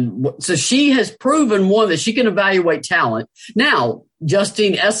 And so she has proven, one, that she can evaluate talent. Now,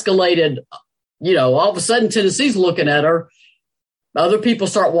 Justine escalated, all of a sudden Tennessee's looking at her. Other people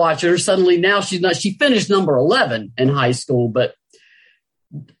start watching her. Suddenly now she finished number 11 in high school, but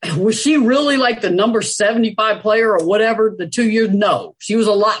was she really like the number 75 player or whatever the 2 years? No, she was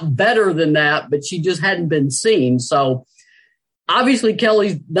a lot better than that, but she just hadn't been seen. So obviously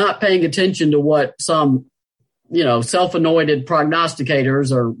Kelly's not paying attention to what some, self-anointed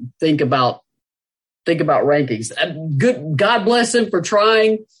prognosticators or think about rankings. Good. God bless him for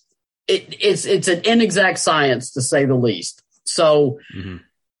trying. It's an inexact science to say the least. So,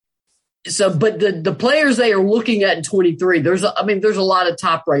 but the players they are looking at in 23, there's a lot of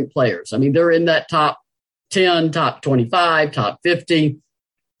top ranked players. I mean, they're in that top 10, top 25, top 50.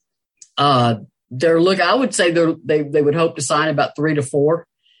 I would say they would hope to sign about 3 to 4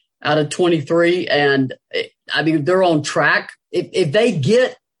 out of 23. And I mean, they're on track. If they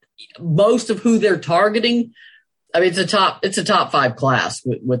get most of who they're targeting, I mean, it's a top 5 class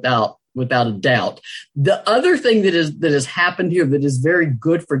without a doubt. The other thing that has happened here that is very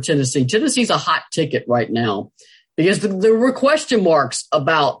good for Tennessee. Tennessee's a hot ticket right now because there were question marks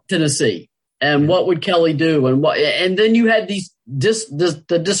about Tennessee and what would Kelly do and then you had the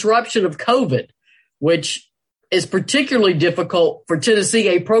disruption of COVID, which is particularly difficult for Tennessee,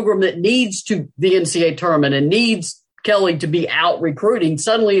 a program that needs the NCAA tournament and needs Kelly to be out recruiting.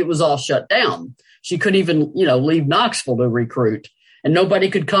 Suddenly it was all shut down. She couldn't even, leave Knoxville to recruit. And nobody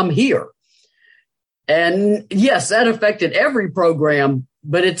could come here. And yes, that affected every program,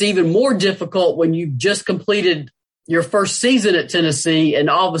 but it's even more difficult when you just completed your first season at Tennessee and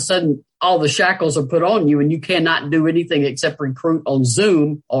all of a sudden all the shackles are put on you and you cannot do anything except recruit on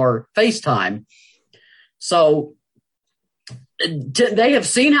Zoom or FaceTime. So they have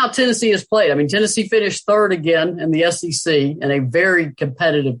seen how Tennessee has played. I mean, Tennessee finished 3rd again in the SEC in a very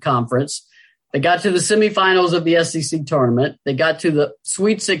competitive conference. They got to the semifinals of the SEC tournament. They got to the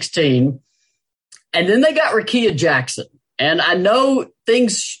Sweet 16. And then they got Rakia Jackson. And I know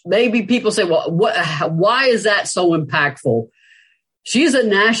maybe people say, well, why is that so impactful? She's a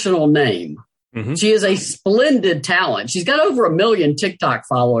national name. Mm-hmm. She is a splendid talent. She's got over 1 million TikTok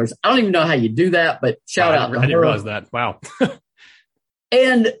followers. I don't even know how you do that, but shout out to her. I didn't realize that. Wow.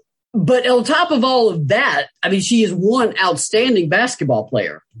 But on top of all of that, I mean, she is one outstanding basketball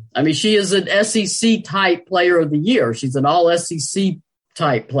player. I mean, she is an SEC type player of the year. She's an all SEC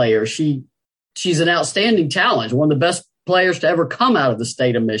type player. She's an outstanding talent, one of the best players to ever come out of the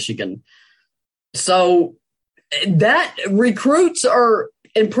state of Michigan. So that recruits are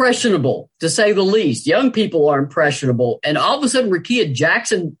impressionable, to say the least. Young people are impressionable. And all of a sudden, Rakia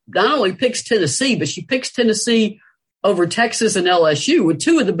Jackson not only picks Tennessee, but she picks Tennessee over Texas and LSU with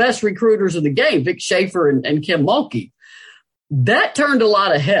 2 of the best recruiters in the game, Vic Schaefer and Kim Mulkey. That turned a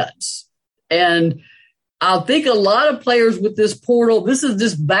lot of heads. And I think a lot of players with this portal, this is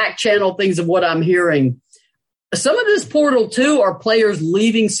just back channel things of what I'm hearing. Some of this portal, too, are players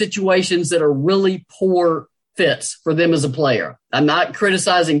leaving situations that are really poor fits for them as a player. I'm not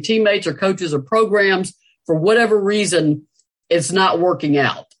criticizing teammates or coaches or programs. For whatever reason, it's not working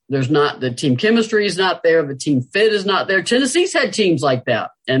out. The team chemistry is not there. The team fit is not there. Tennessee's had teams like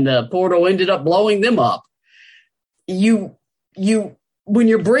that, and the portal ended up blowing them up. You when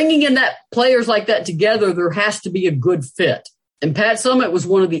you're bringing in that players like that together, there has to be a good fit. And Pat Summitt was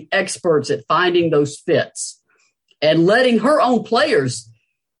one of the experts at finding those fits and letting her own players.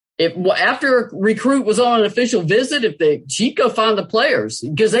 After a recruit was on an official visit, she'd go find the players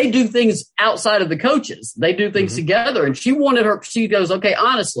because they do things outside of the coaches. They do things together. And she goes, okay,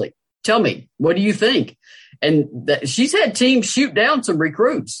 honestly, tell me, what do you think? And she's had teams shoot down some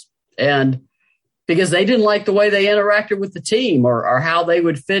recruits and because they didn't like the way they interacted with the team or how they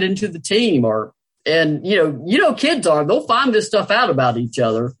would fit into the team and kids they'll find this stuff out about each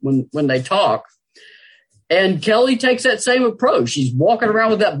other when they talk. And Kelly takes that same approach. She's walking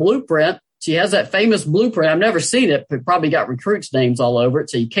around with that blueprint. She has that famous blueprint. I've never seen it, but probably got recruits' names all over it,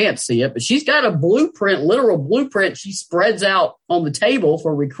 so you can't see it. But she's got a blueprint, literal blueprint she spreads out on the table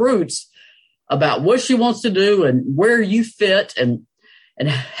for recruits about what she wants to do and where you fit and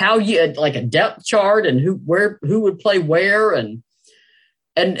how you like a depth chart and who would play where and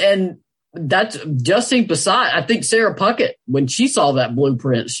that's Justine beside. I think Sarah Puckett, when she saw that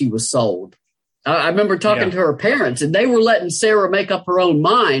blueprint, she was sold. I remember talking to her parents, and they were letting Sarah make up her own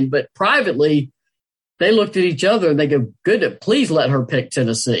mind, but privately, they looked at each other and they go, "Good, please let her pick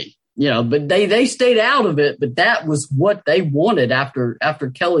Tennessee." But they stayed out of it. But that was what they wanted after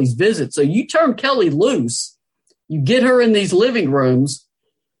Kelly's visit. So you turn Kelly loose, you get her in these living rooms.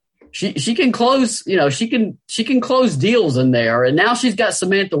 She can close, she can close deals in there. And now she's got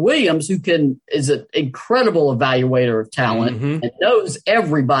Samantha Williams, who is an incredible evaluator of talent and knows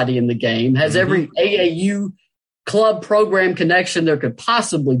everybody in the game, has every AAU club program connection there could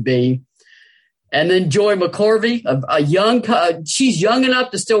possibly be. And then Joy McCorvey, she's young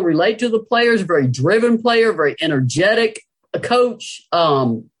enough to still relate to the players, very driven player, very energetic coach,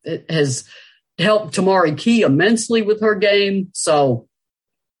 has helped Tamari Key immensely with her game. So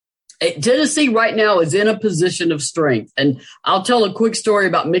Tennessee right now is in a position of strength. And I'll tell a quick story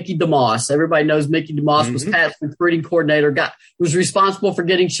about Mickey DeMoss. Everybody knows Mickey DeMoss was Pat's recruiting coordinator, was responsible for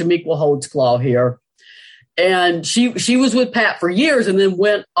getting Shamiqua Holtzclaw here. And she was with Pat for years and then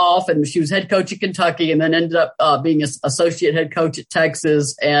went off and she was head coach at Kentucky and then ended up being an associate head coach at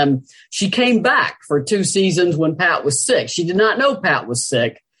Texas. And she came back for 2 seasons when Pat was sick. She did not know Pat was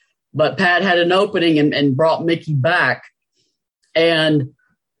sick, but Pat had an opening and brought Mickey back. And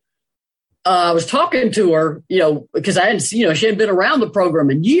I was talking to her, because I hadn't, she hadn't been around the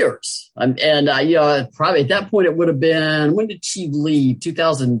program in years. And probably at that point it would have been, when did she leave?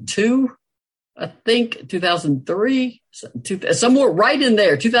 2002, I think, 2003, somewhere right in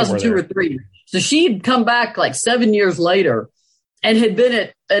there, 2002 or 3. So she had come back like 7 years later and had been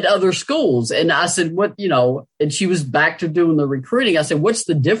at other schools. And I said, and she was back to doing the recruiting. I said, what's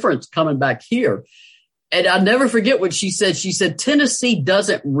the difference coming back here? And I'll never forget what she said. She said, Tennessee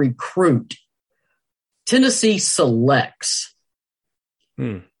doesn't recruit. Tennessee selects.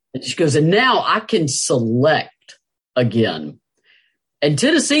 And she goes, and now I can select again. And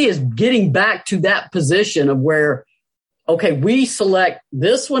Tennessee is getting back to that position of where, okay, we select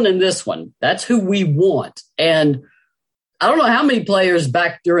this one and this one. That's who we want. And I don't know how many players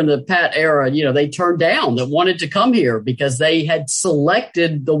back during the Pat era, they turned down that wanted to come here because they had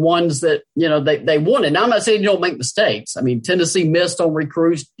selected the ones that, they wanted. Now, I'm not saying you don't make mistakes. I mean, Tennessee missed on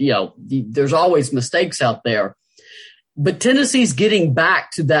recruits. There's always mistakes out there. But Tennessee's getting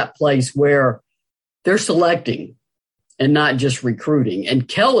back to that place where they're selecting and not just recruiting. And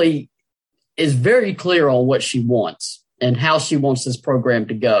Kelly is very clear on what she wants and how she wants this program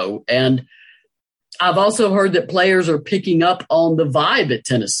to go. And I've also heard that players are picking up on the vibe at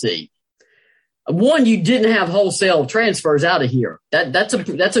Tennessee. One, you didn't have wholesale transfers out of here. That's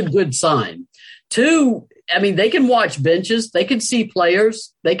a good sign. 2, I mean, they can watch benches. They can see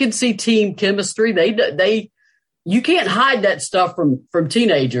players. They can see team chemistry. You can't hide that stuff from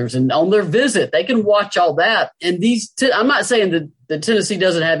teenagers. And on their visit, they can watch all that. And I'm not saying that Tennessee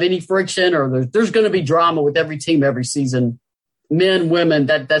doesn't have any friction or there's going to be drama with every team every season, men, women.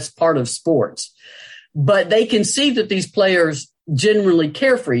 That's part of sports. But they can see that these players genuinely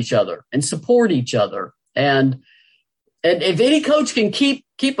care for each other and support each other. And if any coach can keep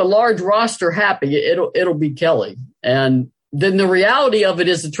a large roster happy, it'll be Kelly. And then the reality of it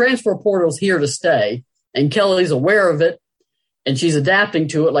is the transfer portal's here to stay, and Kelly's aware of it, and she's adapting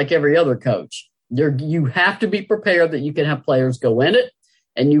to it like every other coach. You have to be prepared that you can have players go in it,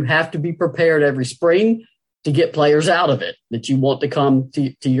 and you have to be prepared every spring to get players out of it that you want to come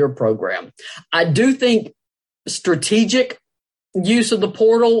to your program. I do think strategic use of the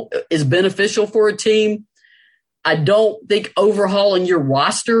portal is beneficial for a team. I don't think overhauling your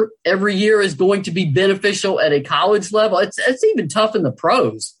roster every year is going to be beneficial at a college level. It's even tough in the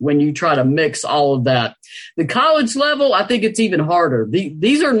pros when you try to mix all of that. The college level, I think it's even harder.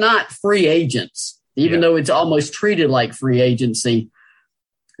 These are not free agents, even though it's almost treated like free agency.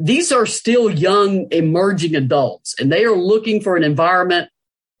 These are still young, emerging adults, and they are looking for an environment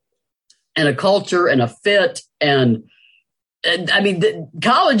and a culture and a fit. And I mean, the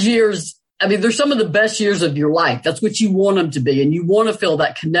college years, I mean, they're some of the best years of your life. That's what you want them to be. And you want to feel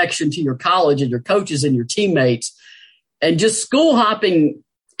that connection to your college and your coaches and your teammates. And just school hopping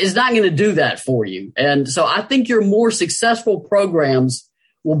is not going to do that for you. And so I think your more successful programs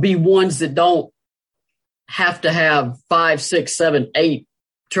will be ones that don't have to have 5, 6, 7, 8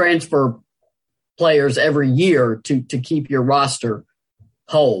 transfer players every year to keep your roster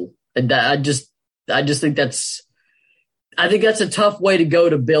whole. And I just think that's a tough way to go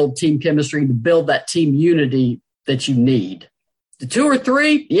to build team chemistry, to build that team unity that you need. The 2 or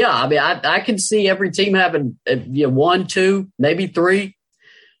 3, yeah. I mean, I can see every team having 1, 2, maybe 3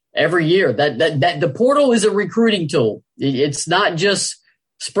 every year. That the portal is a recruiting tool. It's not just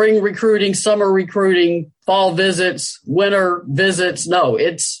spring recruiting, summer recruiting, fall visits, winter visits. No,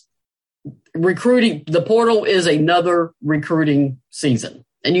 it's recruiting. The portal is another recruiting season,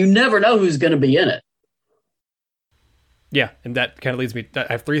 and you never know who's going to be in it. Yeah, and that kind of leads me. I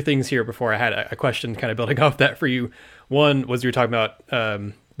have 3 things here before I had a question kind of building off that for you. One was you were talking about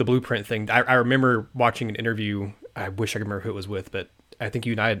the blueprint thing. I remember watching an interview. I wish I could remember who it was with, but I think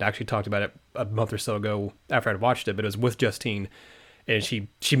you and I had actually talked about it a month or so ago after I'd watched it, but it was with Justine. And she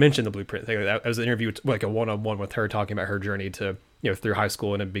mentioned the blueprint thing. That was an interview, like a one-on-one with her, talking about her journey to, through high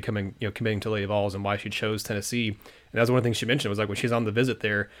school and then becoming, committing to Lady Vols and why she chose Tennessee. And that was one of the things she mentioned was like when she's on the visit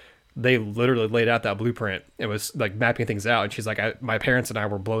there, they literally laid out that blueprint. It was like mapping things out. And she's like, my parents and I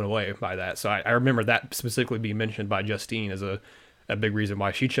were blown away by that. So I remember that specifically being mentioned by Justine as a big reason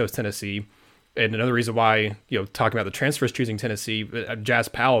why she chose Tennessee. And another reason why, talking about the transfers choosing Tennessee, Jazz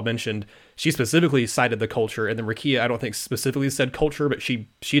Powell mentioned, she specifically cited the culture. And then Rakia, I don't think specifically said culture, but she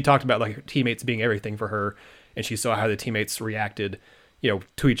talked about like teammates being everything for her. And she saw how the teammates reacted,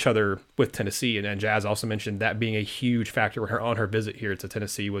 to each other with Tennessee. And Jazz also mentioned that being a huge factor on her visit here to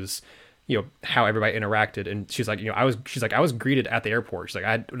Tennessee was, how everybody interacted. And she's like, I was greeted at the airport. She's like,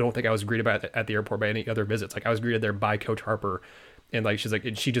 I don't think I was greeted at the airport by any other visits. Like I was greeted there by Coach Harper. And like she's like,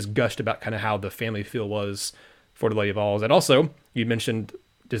 and she just gushed about kind of how the family feel was for the Lady Vols. And also, you mentioned,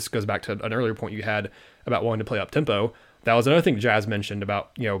 this goes back to an earlier point you had about wanting to play up tempo. That was another thing Jazz mentioned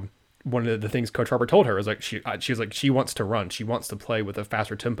about, one of the things Coach Harper told her was like she was like she wants to run, she wants to play with a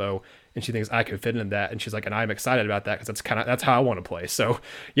faster tempo, and she thinks I can fit in that. And she's like, and I'm excited about that because that's how I want to play. So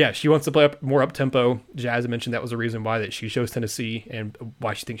yeah, she wants to play more up tempo. Jazz mentioned that was the reason why that she chose Tennessee and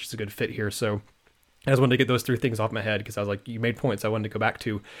why she thinks she's a good fit here. So I just wanted to get those 3 things off my head because I was like, you made points I wanted to go back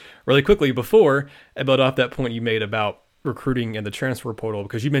to really quickly before I build off that point you made about recruiting and the transfer portal,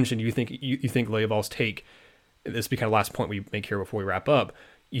 because you mentioned you think Lady Vols take, this will be kind of last point we make here before we wrap up.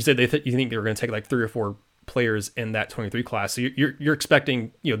 You said you think they were going to take like 3 or 4 players in that 23 class. So you're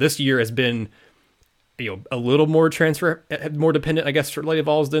expecting, this year has been, a little more transfer, more dependent, I guess, for Lady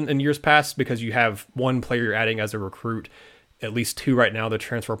Vols than in years past, because you have 1 player you're adding as a recruit, at least 2 right now, the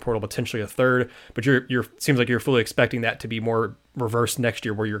transfer portal, potentially a 3rd, but you're seems like you're fully expecting that to be more reversed next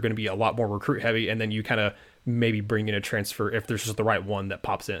year, where you're going to be a lot more recruit heavy, and then you kind of maybe bring in a transfer if there's just the right one that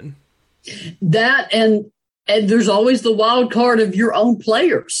pops in. That and there's always the wild card of your own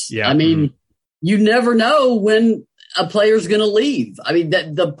players. Yeah. I mean, you never know when a player's going to leave. I mean,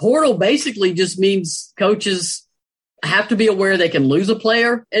 the portal basically just means coaches have to be aware they can lose a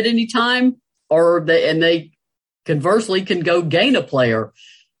player at any time, or they conversely can go gain a player.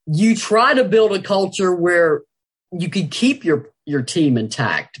 You try to build a culture where you can keep your team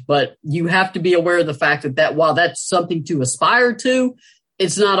intact, but you have to be aware of the fact that while that's something to aspire to,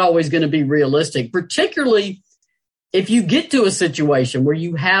 it's not always going to be realistic, particularly if you get to a situation where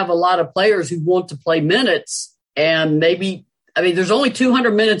you have a lot of players who want to play minutes, and maybe, I mean, there's only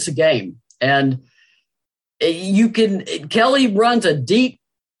 200 minutes a game, and Kelly runs a deep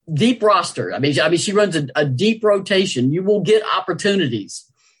roster. I mean, she runs a deep rotation. You will get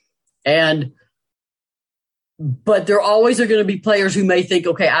opportunities, but there always are going to be players who may think,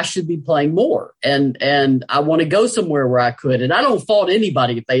 okay, I should be playing more, and I want to go somewhere where I could. And I don't fault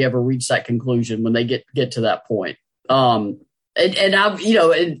anybody if they ever reach that conclusion when they get to that point. And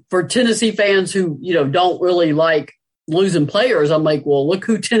for Tennessee fans who, don't really like losing players, I'm like, well, look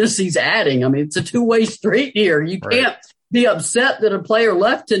who Tennessee's adding. I mean, it's a 2-way street here. You can't be upset that a player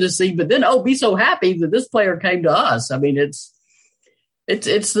left Tennessee, but then, be so happy that this player came to us. I mean,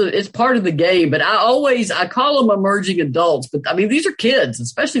 It's part of the game, but I call them emerging adults, but I mean, these are kids,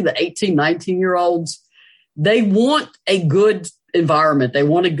 especially the 18, 19-year-olds. They want a good environment. They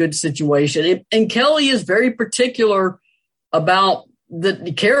want a good situation. And Kelly is very particular about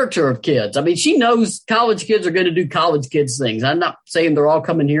the character of kids. I mean, she knows college kids are going to do college kids things. I'm not saying they're all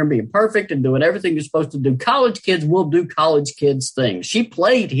coming here and being perfect and doing everything you're supposed to do. College kids will do college kids things. She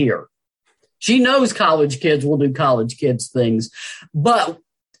played here. She knows college kids will do college kids things, but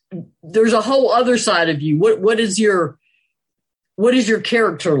there's a whole other side of you. What is your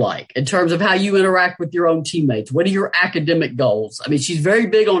character like in terms of how you interact with your own teammates? What are your academic goals? I mean, she's very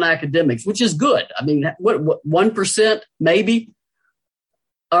big on academics, which is good. I mean, what 1% maybe?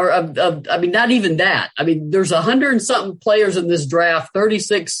 Or I mean, not even that. I mean, there's 100 and something players in this draft,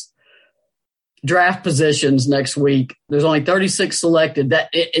 36 draft positions next week. There's only 36 selected. That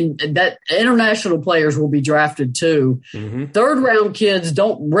international players will be drafted too. Mm-hmm. Third round kids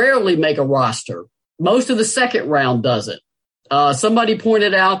rarely make a roster. Most of the second round doesn't. Somebody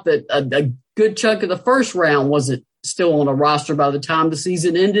pointed out that a good chunk of the first round wasn't still on a roster by the time the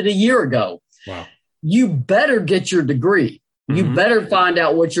season ended a year ago. Wow. You better get your degree. Mm-hmm. You better find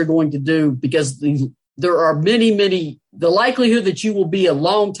out what you're going to do, because there are many, the likelihood that you will be a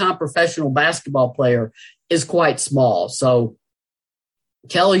long-time professional basketball player is quite small. So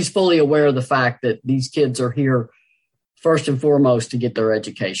Kelly's fully aware of the fact that these kids are here first and foremost to get their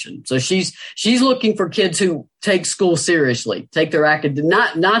education. So she's looking for kids who take school seriously, take their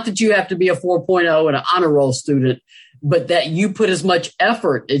academic, not that you have to be a 4.0 and an honor roll student, but that you put as much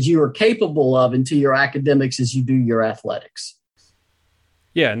effort as you are capable of into your academics as you do your athletics.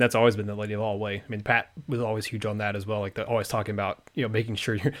 Yeah, and that's always been the lady of all way. I mean, Pat was always huge on that as well. Like always talking about, making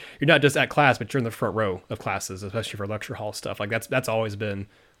sure you're not just at class, but you're in the front row of classes, especially for lecture hall stuff. Like that's always been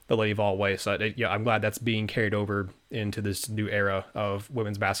the lady of all way. So I'm glad that's being carried over into this new era of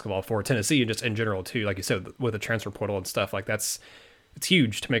women's basketball for Tennessee and just in general too. Like you said, with the transfer portal and stuff, like it's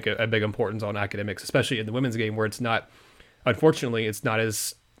huge to make a big importance on academics, especially in the women's game where unfortunately, it's not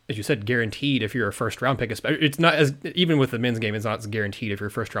as you said, guaranteed if you're a first round pick. It's not as, even with the men's game, it's not as guaranteed if you're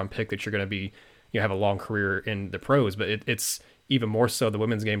a first round pick that you're going to be, have a long career in the pros, but it's even more so the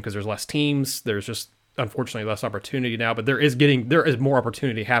women's game because there's less teams. There's just unfortunately less opportunity now, but there is more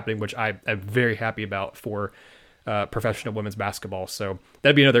opportunity happening, which I am very happy about for professional women's basketball. So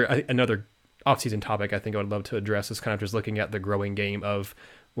that'd be another off-season topic I think I would love to address, is kind of just looking at the growing game of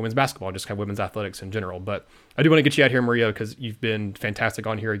women's basketball, just kind of women's athletics in general. But I do want to get you out here, Maria, because you've been fantastic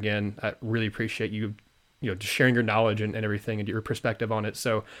on here again. I really appreciate you, just sharing your knowledge and everything and your perspective on it.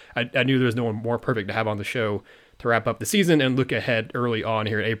 So I knew there was no one more perfect to have on the show to wrap up the season and look ahead early on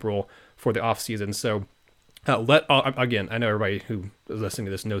here in April for the off season. So again, I know everybody who is listening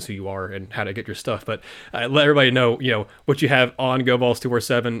to this knows who you are and how to get your stuff, but let everybody know, what you have on Go Vols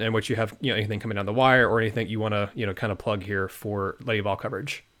 247 and what you have, anything coming down the wire or anything you want to, kind of plug here for Lady Vol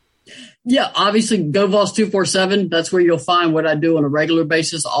coverage. Yeah, obviously Go Vols 247. That's where you'll find what I do on a regular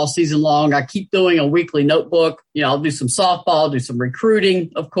basis all season long. I keep doing a weekly notebook. I'll do some softball, do some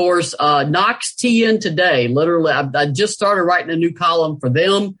recruiting, of course. Knox TN today. Literally, I just started writing a new column for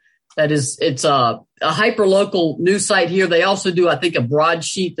them. It's a hyper-local news site here. They also do, I think, a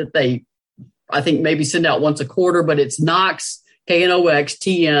broadsheet that they, I think, maybe send out once a quarter, but it's Knox, KNOX,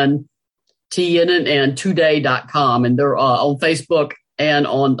 TN, and today.com. And they're on Facebook and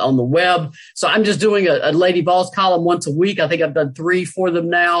on the web. So I'm just doing a Lady Vols column once a week. I think I've done 3 for them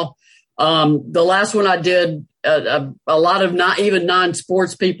now. The last one I did, a lot of not even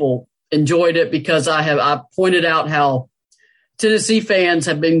non-sports people enjoyed it because I pointed out how Tennessee fans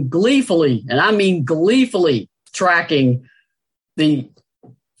have been gleefully, and I mean gleefully, tracking the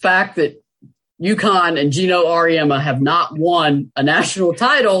fact that UConn and Gino Auriemma have not won a national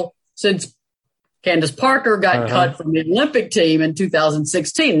title since Candace Parker got cut from the Olympic team in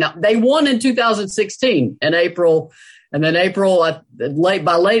 2016. Now, they won in 2016 in April, and then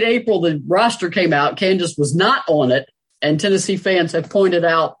by late April, the roster came out. Candace was not on it. And Tennessee fans have pointed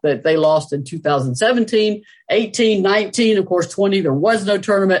out that they lost in 2017, 18, 19, of course, 20. There was no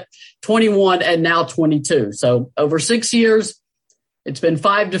tournament, 21, and now 22. So over 6 years, it's been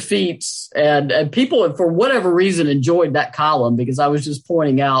 5 defeats. And people, for whatever reason, enjoyed that column because I was just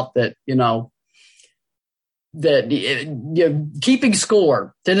pointing out that, keeping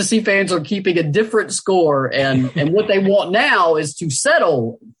score. Tennessee fans are keeping a different score. And what they want now is to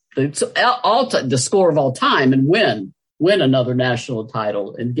settle the score of all time and win another national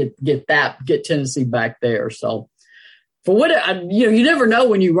title and get Tennessee back there. So for you never know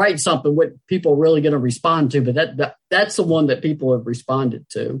when you write something, what people are really going to respond to, but that's the one that people have responded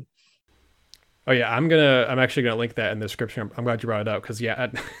to. Oh yeah, I'm actually gonna link that in the description. I'm glad you brought it up because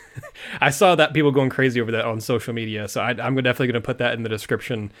yeah, I saw that people going crazy over that on social media. So I'm definitely gonna put that in the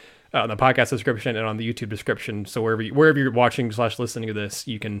description, on the podcast description and on the YouTube description. So wherever you're watching / listening to this,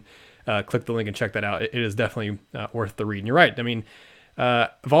 you can click the link and check that out. It is definitely worth the read. And you're right. I mean,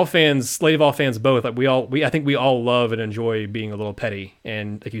 Vol fans, Lady Vol fans, both, like I think we all love and enjoy being a little petty,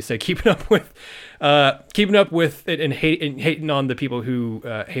 and like you said, keeping up with it and hating on the people who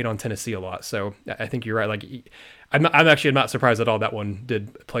hate on Tennessee a lot. So I think you're right. Like I'm not surprised at all that one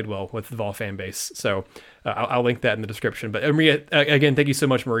played well with the Vol fan base. So I'll link that in the description. But Maria, again, thank you so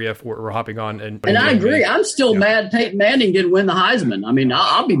much, Maria, for hopping on and I agree. I'm still mad Peyton Manning didn't win the Heisman. I mean,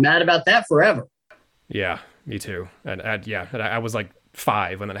 I'll be mad about that forever. Yeah, me too. And I was like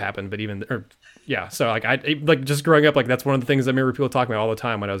 5 when that happened, but so like I like just growing up, like that's one of the things I remember people talking about all the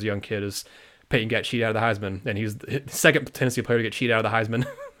time when I was a young kid is Peyton got cheated out of the Heisman, and he was the second Tennessee player to get cheated out of the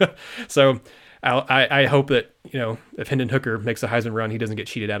Heisman. So I hope that, you know, if Hendon Hooker makes a Heisman run, he doesn't get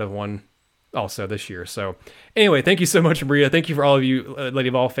cheated out of one also this year. So anyway, thank you so much, Maria. Thank you for all of you Lady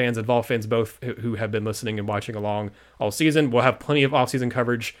Vol fans and Vol fans both who have been listening and watching along all season. We'll have plenty of off-season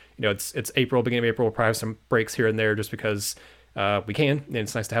coverage. You know, it's April, beginning of April. We'll probably have some breaks here and there just because we can, and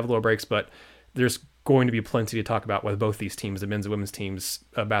it's nice to have little breaks, but there's going to be plenty to talk about with both these teams, the men's and women's teams,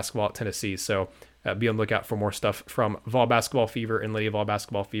 basketball at Tennessee. So be on the lookout for more stuff from Vol Basketball Fever and Lady Vol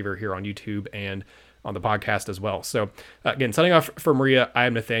Basketball Fever here on YouTube and on the podcast as well. So again, signing off for Maria, I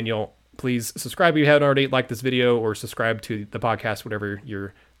am Nathaniel. Please subscribe if you haven't already, like this video, or subscribe to the podcast, whatever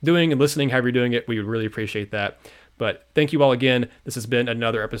you're doing and listening, however you're doing it. We would really appreciate that. But thank you all again. This has been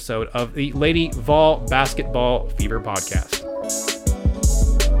another episode of the Lady Vol Basketball Fever podcast.